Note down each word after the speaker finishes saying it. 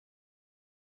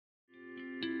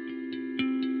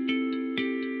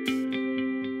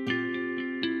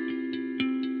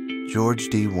George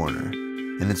D. Warriner,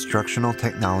 an instructional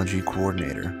technology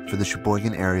coordinator for the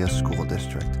Sheboygan Area School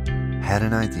District, had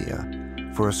an idea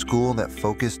for a school that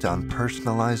focused on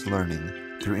personalized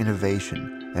learning through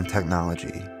innovation and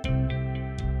technology.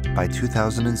 By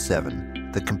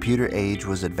 2007, the computer age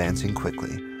was advancing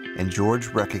quickly, and George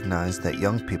recognized that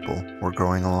young people were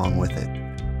growing along with it.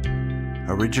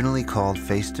 Originally called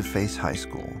Face-to-Face High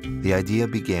School, the idea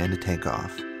began to take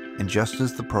off, and just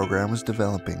as the program was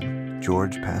developing,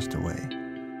 George passed away.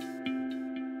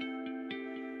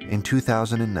 In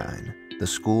 2009, the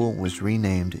school was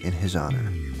renamed in his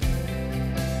honor.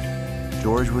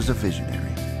 George was a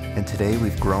visionary, and today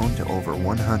we've grown to over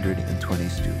 120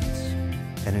 students.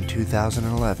 And in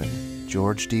 2011,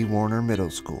 George D. Warriner Middle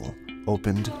School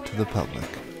opened to the public.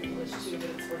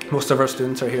 Most of our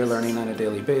students are here learning on a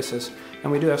daily basis,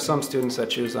 and we do have some students that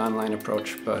choose the online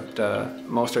approach, but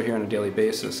most are here on a daily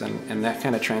basis, and that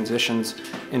kind of transitions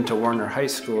into Warriner High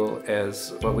School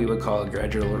as what we would call a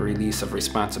gradual release of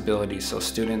responsibility. So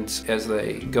students, as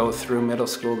they go through middle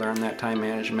school, learn that time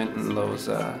management and those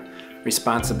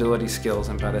responsibility skills,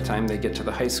 and by the time they get to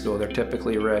the high school, they're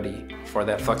typically ready for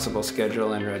that flexible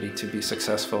schedule and ready to be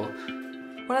successful.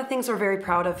 One of the things we're very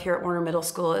proud of here at Warriner Middle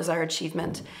School is our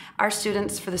achievement. Our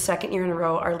students, for the second year in a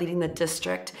row, are leading the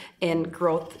district in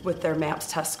growth with their MAPS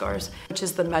test scores, which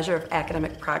is the measure of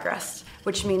academic progress,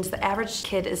 which means the average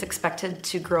kid is expected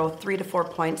to grow 3 to 4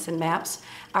 points in MAPS.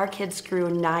 Our kids grew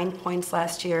 9 points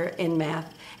last year in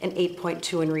math and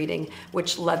 8.2 in reading,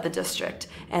 which led the district.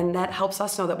 And that helps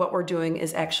us know that what we're doing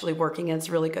is actually working and it's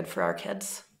really good for our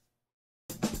kids.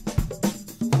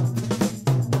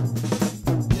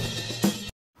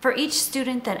 For each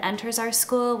student that enters our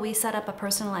school, we set up a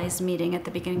personalized meeting at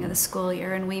the beginning of the school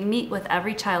year, and we meet with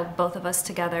every child, both of us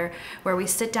together, where we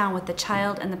sit down with the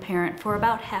child and the parent for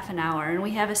about half an hour, and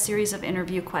we have a series of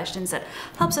interview questions that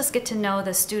helps us get to know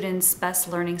the student's best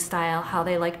learning style, how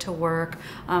they like to work,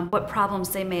 what problems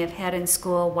they may have had in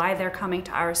school, why they're coming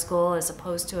to our school as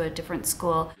opposed to a different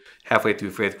school. Halfway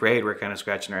through 5th grade, we're kind of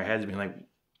scratching our heads being like,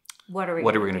 what are we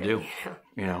going to do? Yeah.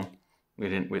 You know,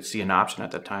 we'd see an option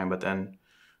at the time, but then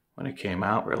when it came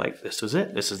out, we're like, this is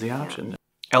it. This is the option. Yeah.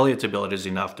 Elliot's ability is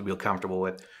enough to be comfortable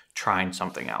with trying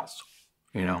something else,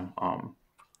 you know,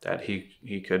 that he's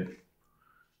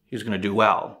going to do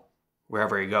well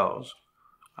wherever he goes.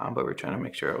 But we're trying to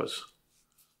make sure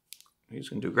he's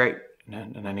going to do great.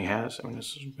 And then he has. I mean,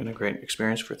 this has been a great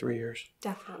experience for 3 years.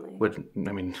 Definitely.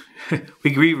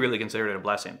 We really consider it a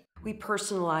blessing. We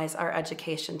personalize our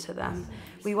education to them.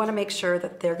 We want to make sure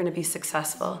that they're going to be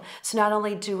successful. So not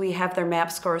only do we have their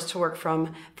MAP scores to work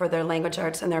from for their language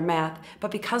arts and their math,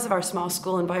 but because of our small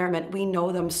school environment, we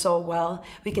know them so well,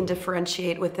 we can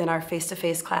differentiate within our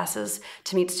face-to-face classes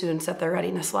to meet students at their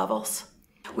readiness levels.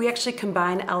 We actually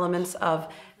combine elements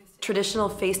of traditional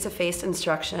face-to-face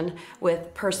instruction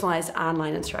with personalized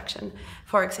online instruction.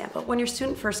 For example, when your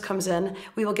student first comes in,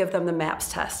 we will give them the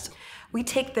MAPS test. We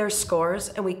take their scores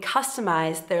and we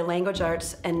customize their language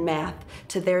arts and math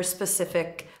to their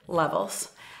specific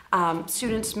levels.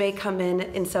 Students may come in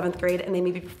 7th grade and they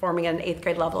may be performing at an 8th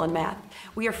grade level in math.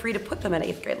 We are free to put them at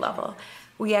 8th grade level.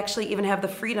 We actually even have the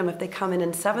freedom, if they come in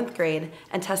 7th grade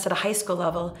and test at a high school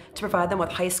level, to provide them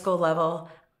with high school level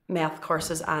math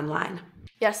courses online.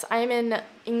 Yes, I'm in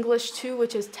English 2,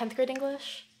 which is 10th grade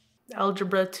English.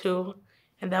 Algebra 2,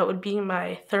 and that would be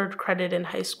my 3rd credit in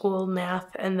high school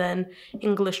math, and then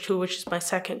English 2, which is my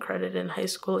 2nd credit in high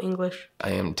school English.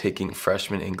 I am taking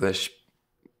freshman English,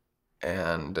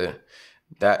 and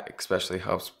that especially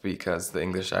helps because the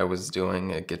English I was doing,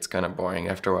 it gets kind of boring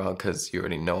after a while because you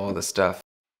already know all the stuff.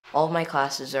 All of my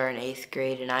classes are in 8th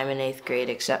grade, and I'm in 8th grade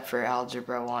except for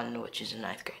Algebra 1, which is in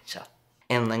 9th grade, so.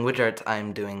 In language arts,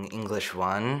 I'm doing English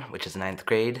 1, which is 9th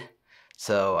grade.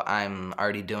 So I'm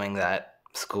already doing that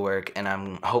schoolwork, and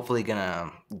I'm hopefully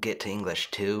gonna get to English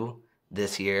 2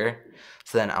 this year.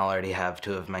 So then I'll already have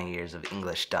 2 of my years of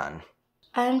English done.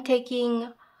 I'm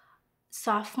taking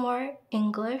sophomore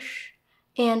English,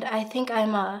 and I think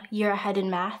I'm a year ahead in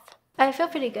math. I feel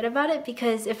pretty good about it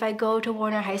because if I go to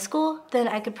Warriner High School, then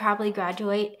I could probably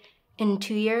graduate in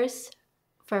 2 years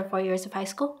for 4 years of high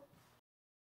school.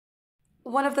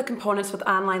 One of the components with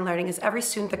online learning is every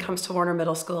student that comes to Warriner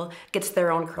Middle School gets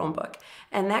their own Chromebook.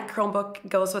 And that Chromebook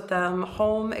goes with them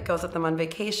home, it goes with them on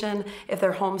vacation. If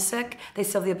they're homesick, they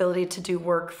still have the ability to do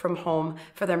work from home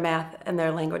for their math and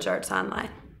their language arts online.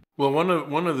 Well,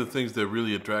 one of the things that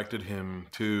really attracted him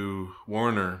to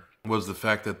Warriner was the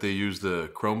fact that they used the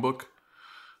Chromebook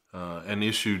and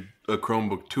issued a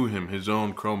Chromebook to him, his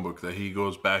own Chromebook that he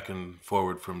goes back and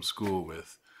forward from school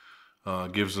with.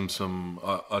 Gives him some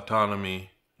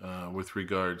autonomy with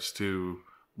regards to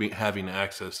having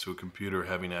access to a computer,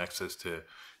 having access to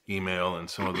email and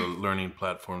some of the learning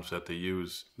platforms that they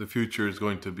use. The future is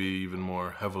going to be even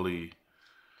more heavily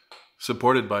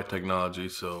supported by technology,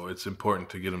 so it's important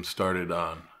to get them started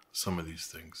on some of these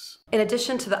things. In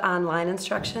addition to the online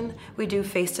instruction, we do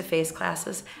face-to-face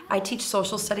classes. I teach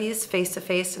social studies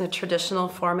face-to-face in a traditional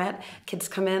format. Kids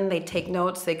come in, they take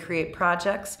notes, they create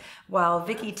projects, while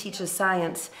Vicki teaches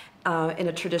science in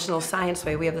a traditional science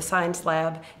way. We have the science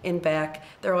lab in back.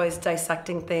 They're always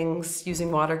dissecting things,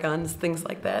 using water guns, things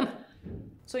like that.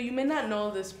 So you may not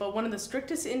know this, but one of the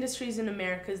strictest industries in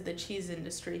America is the cheese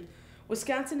industry.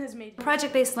 Wisconsin has made...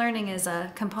 Project-based learning is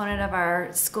a component of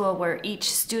our school where each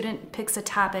student picks a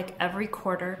topic every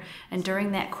quarter, and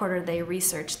during that quarter they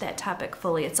research that topic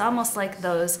fully. It's almost like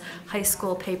those high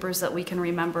school papers that we can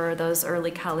remember, those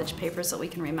early college papers that we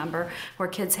can remember, where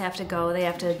kids have to go, they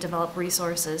have to develop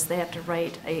resources, they have to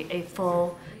write a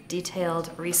full detailed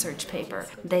research paper.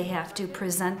 They have to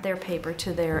present their paper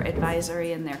to their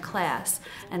advisory in their class,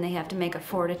 and they have to make a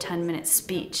 4 to 10 minute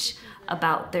speech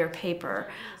about their paper.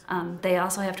 They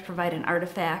also have to provide an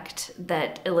artifact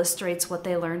that illustrates what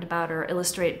they learned about or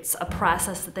illustrates a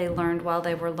process that they learned while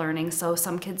they were learning. So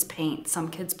some kids paint, some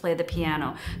kids play the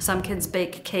piano, some kids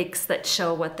bake cakes that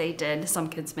show what they did, some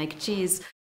kids make cheese.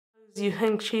 You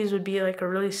think cheese would be like a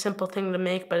really simple thing to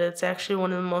make, but it's actually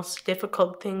one of the most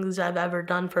difficult things I've ever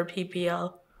done for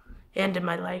PPL and in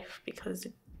my life, because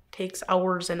it takes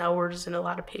hours and hours and a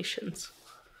lot of patience.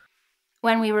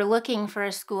 When we were looking for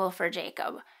a school for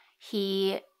Jacob,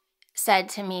 he said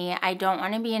to me, I don't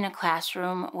want to be in a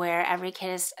classroom where every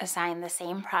kid is assigned the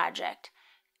same project.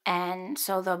 And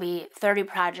so there'll be 30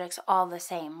 projects all the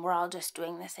same. We're all just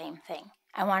doing the same thing.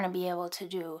 I want to be able to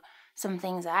do some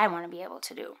things that I want to be able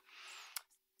to do.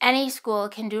 Any school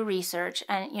can do research,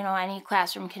 and any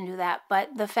classroom can do that, but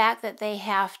the fact that they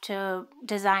have to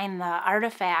design the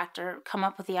artifact or come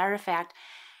up with the artifact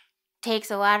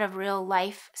takes a lot of real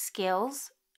life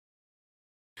skills.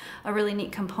 A really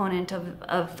neat component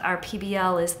of our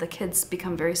PBL is the kids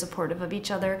become very supportive of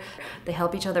each other. They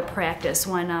help each other practice.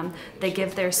 When they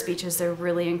give their speeches, they're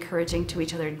really encouraging to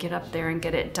each other to get up there and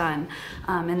get it done.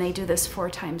 And they do this 4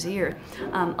 times a year.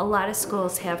 A lot of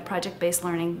schools have project-based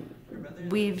learning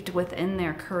weaved within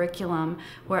their curriculum,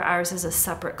 where ours is a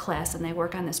separate class and they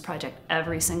work on this project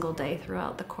every single day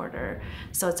throughout the quarter.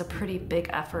 So it's a pretty big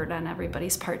effort on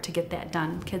everybody's part to get that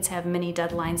done. Kids have mini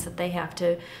deadlines that they have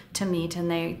to meet, and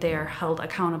they are held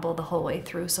accountable the whole way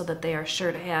through so that they are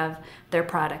sure to have their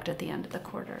product at the end of the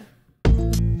quarter.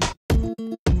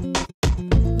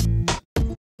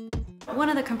 One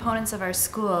of the components of our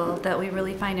school that we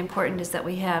really find important is that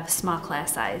we have small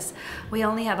class size. We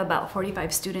only have about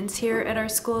 45 students here at our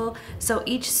school, so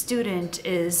each student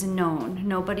is known.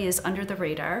 Nobody is under the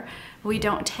radar. We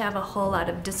don't have a whole lot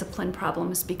of discipline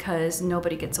problems because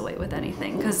nobody gets away with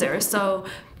anything, because there are so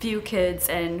few kids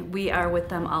and we are with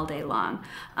them all day long.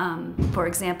 For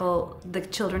example, the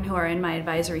children who are in my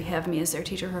advisory have me as their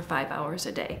teacher for 5 hours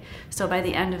a day. So by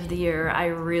the end of the year, I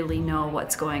really know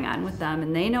what's going on with them,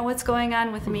 and they know what's going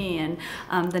on with me,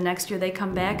 and the next year they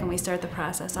come back and we start the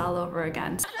process all over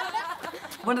again.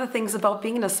 One of the things about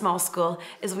being in a small school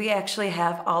is we actually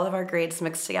have all of our grades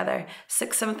mixed together.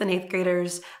 6th, 7th, and 8th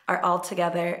graders are all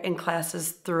together in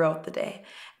classes throughout the day.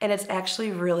 And it's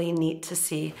actually really neat to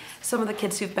see some of the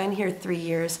kids who've been here 3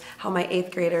 years, how my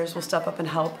 8th graders will step up and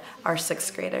help our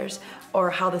 6th graders, or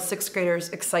how the 6th graders'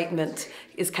 excitement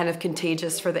is kind of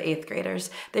contagious for the 8th graders.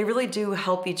 They really do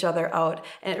help each other out,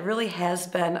 and it really has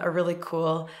been a really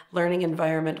cool learning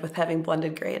environment with having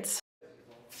blended grades.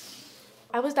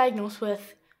 I was diagnosed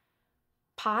with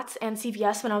POTS and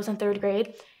CVS when I was in 3rd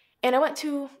grade, and I went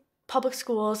to public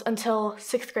schools until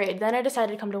 6th grade. Then I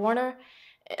decided to come to Warriner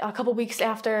a couple weeks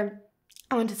after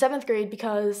I went to 7th grade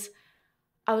because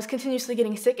I was continuously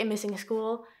getting sick and missing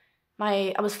school.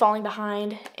 I was falling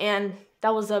behind, and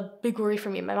that was a big worry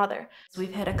for me and my mother.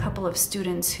 We've had a couple of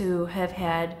students who have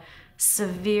had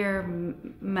severe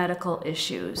medical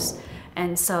issues,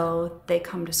 and so they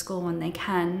come to school when they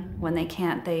can. When they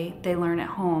can't, they learn at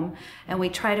home, and we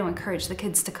try to encourage the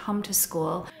kids to come to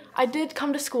school. I did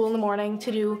come to school in the morning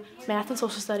to do math and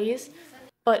social studies,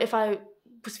 but if I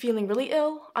was feeling really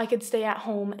ill, I could stay at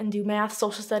home and do math,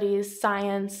 social studies,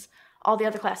 science, all the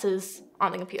other classes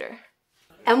on the computer.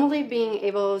 Emily being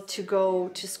able to go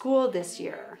to school this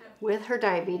year with her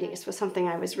diabetes was something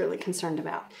I was really concerned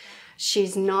about.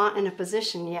 She's not in a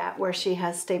position yet where she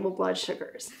has stable blood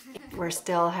sugars. We're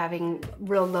still having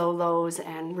real low lows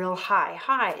and real high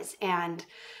highs, and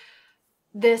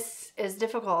This is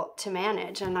difficult to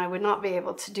manage, and I would not be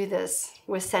able to do this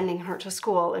with sending her to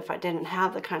school if I didn't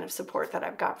have the kind of support that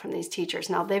I've got from these teachers.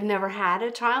 Now, they've never had a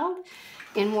child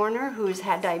in Warriner who's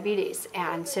had diabetes,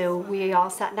 and so we all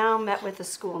sat down, met with the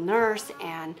school nurse,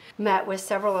 and met with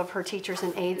several of her teachers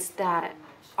and aides that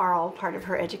are all part of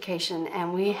her education,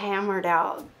 and we hammered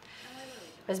out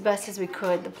as best as we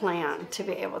could the plan to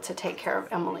be able to take care of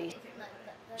Emily.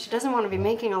 She doesn't want to be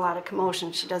making a lot of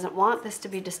commotion. She doesn't want this to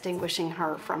be distinguishing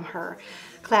her from her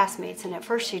classmates. And at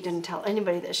first she didn't tell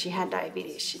anybody that she had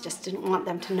diabetes. She just didn't want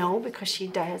them to know because she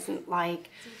doesn't like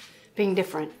being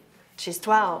different. She's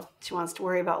 12. She wants to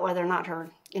worry about whether or not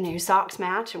her socks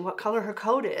match and what color her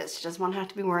coat is. She doesn't want to have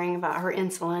to be worrying about her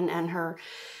insulin and her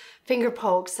finger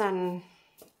pokes and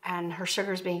her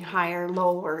sugars being high or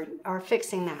low or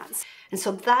fixing that. And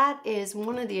so that is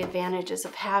one of the advantages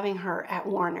of having her at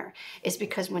Warriner, is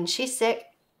because when she's sick,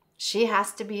 she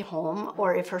has to be home,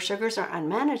 or if her sugars are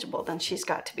unmanageable, then she's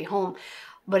got to be home.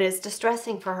 But it's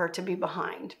distressing for her to be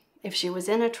behind. If she was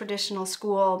in a traditional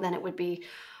school, then it would be,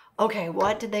 okay,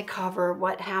 what did they cover?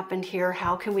 What happened here?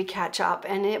 How can we catch up?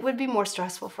 And it would be more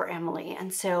stressful for Emily.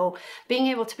 And so being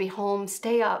able to be home,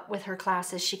 stay up with her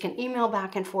classes, she can email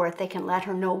back and forth. They can let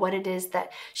her know what it is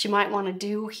that she might want to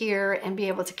do here and be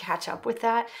able to catch up with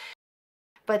that.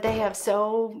 But they have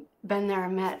so been there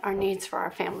and met our needs for our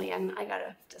family. And I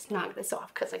gotta just knock this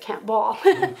off because I can't bawl.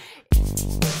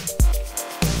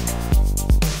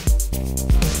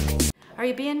 Are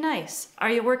you being nice?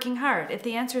 Are you working hard? If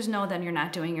the answer is no, then you're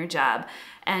not doing your job.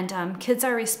 And kids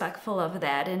are respectful of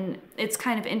that. And it's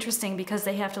kind of interesting because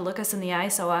they have to look us in the eye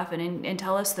so often and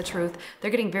tell us the truth.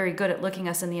 They're getting very good at looking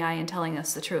us in the eye and telling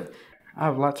us the truth. I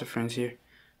have lots of friends here.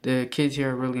 The kids here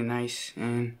are really nice,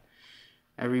 and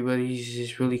everybody's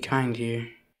just really kind here.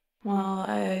 Well,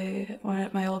 when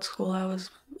at my old school, I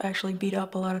was actually beat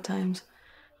up a lot of times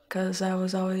because I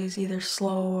was always either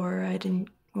slow or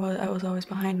I was always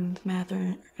behind in math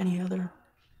or any other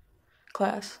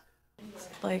class.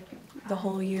 Like the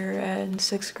whole year in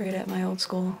 6th grade at my old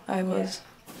school, I was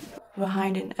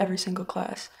behind in every single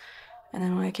class. And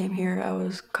then when I came here, I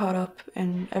was caught up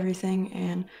in everything,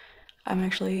 and I'm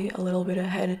actually a little bit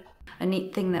ahead. A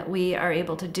neat thing that we are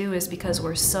able to do is because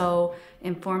we're so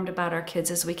informed about our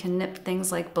kids is we can nip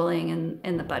things like bullying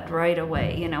in the bud right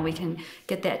away. We can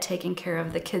get that taken care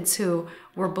of. The kids who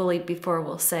were bullied before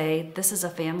will say, this is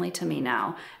a family to me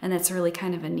now. And that's really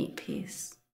kind of a neat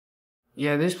piece.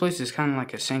 Yeah, this place is kind of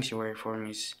like a sanctuary for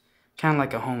me. It's kind of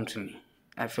like a home to me.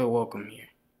 I feel welcome here.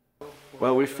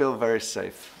 Well, we feel very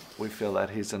safe. We feel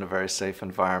that he's in a very safe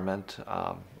environment.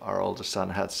 Our oldest son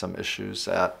had some issues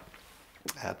at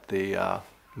the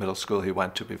middle school he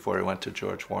went to before he went to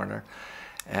George Warriner.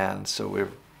 And so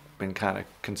we've been kind of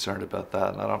concerned about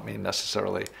that. And I don't mean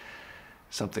necessarily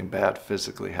something bad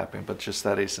physically happening, but just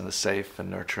that he's in a safe and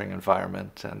nurturing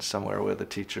environment and somewhere where the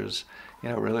teachers,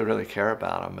 really, really care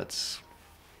about him. It's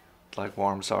like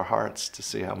warms our hearts to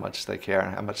see how much they care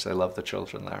and how much they love the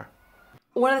children there.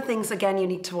 One of the things, again,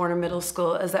 unique to Warriner Middle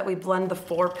School is that we blend the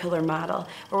 4-pillar model,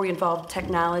 where we involve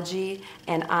technology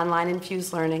and online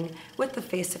infused learning with the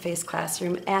face-to-face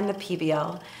classroom and the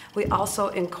PBL. We also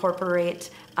incorporate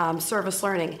service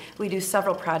learning. We do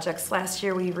several projects. Last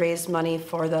year we raised money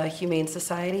for the Humane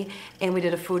Society, and we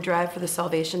did a food drive for the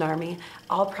Salvation Army.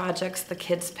 All projects the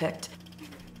kids picked.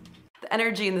 The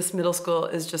energy in this middle school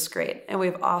is just great, and we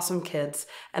have awesome kids,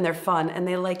 and they're fun, and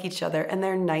they like each other, and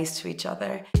they're nice to each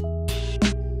other.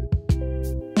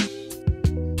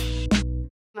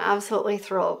 I'm absolutely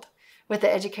thrilled with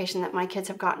the education that my kids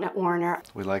have gotten at Warriner.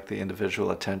 We like the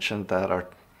individual attention that our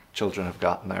children have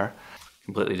gotten there.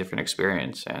 Completely different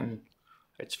experience, and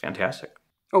it's fantastic.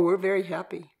 Oh, we're very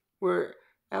happy. We're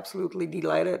absolutely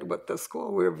delighted with the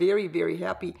school. We're very, very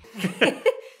happy.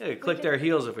 Yeah, clicked our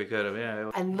heels if we could have,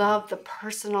 yeah. I love the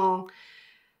personal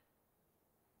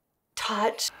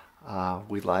touch.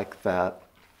 We like that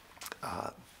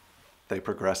they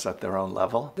progress at their own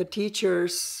level. The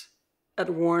teachers at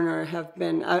Warriner have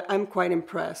been, I'm quite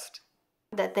impressed.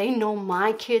 That they know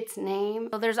my kid's name.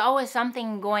 So there's always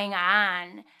something going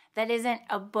on that isn't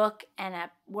a book and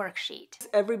a worksheet.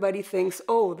 Everybody thinks,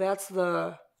 oh, that's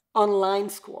the online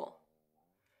school.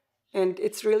 And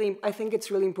I think it's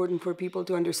really important for people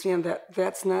to understand that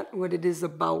that's not what it is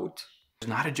about. There's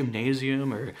not a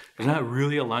gymnasium or there's not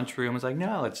really a lunchroom. It's like,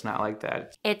 no, it's not like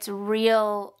that. It's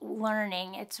real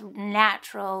learning. It's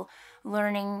natural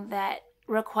learning that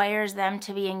requires them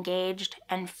to be engaged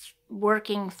and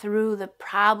working through the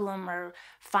problem or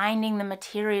finding the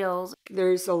materials.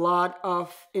 There's a lot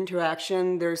of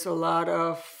interaction. There's a lot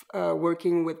of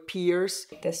working with peers.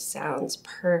 This sounds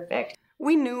perfect.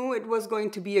 We knew it was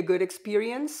going to be a good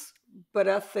experience, but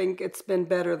I think it's been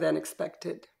better than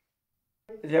expected.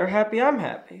 They're happy, I'm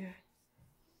happy.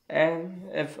 And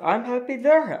if I'm happy,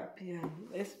 they're happy. And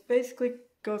it basically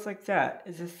goes like that.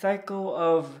 It's a cycle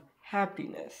of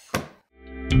happiness.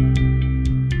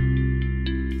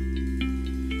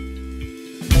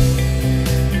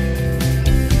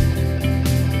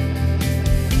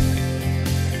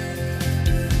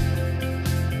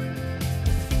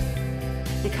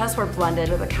 Because we're blended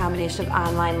with a combination of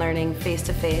online learning,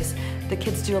 face-to-face, the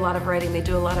kids do a lot of writing, they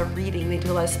do a lot of reading, they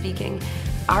do a lot of speaking.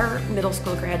 Our middle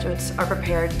school graduates are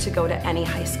prepared to go to any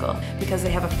high school because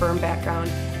they have a firm background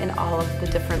in all of the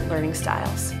different learning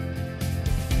styles.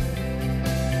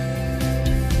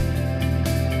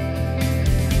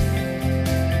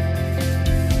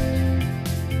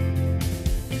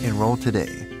 Enroll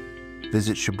today.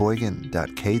 Visit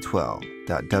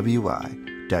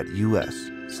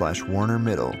sheboygan.k12.wi.us/Warriner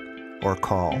Middle or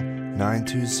call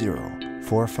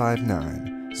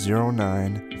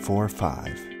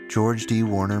 920-459-0945. George D.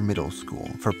 Warriner Middle School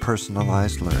for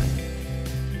personalized learning.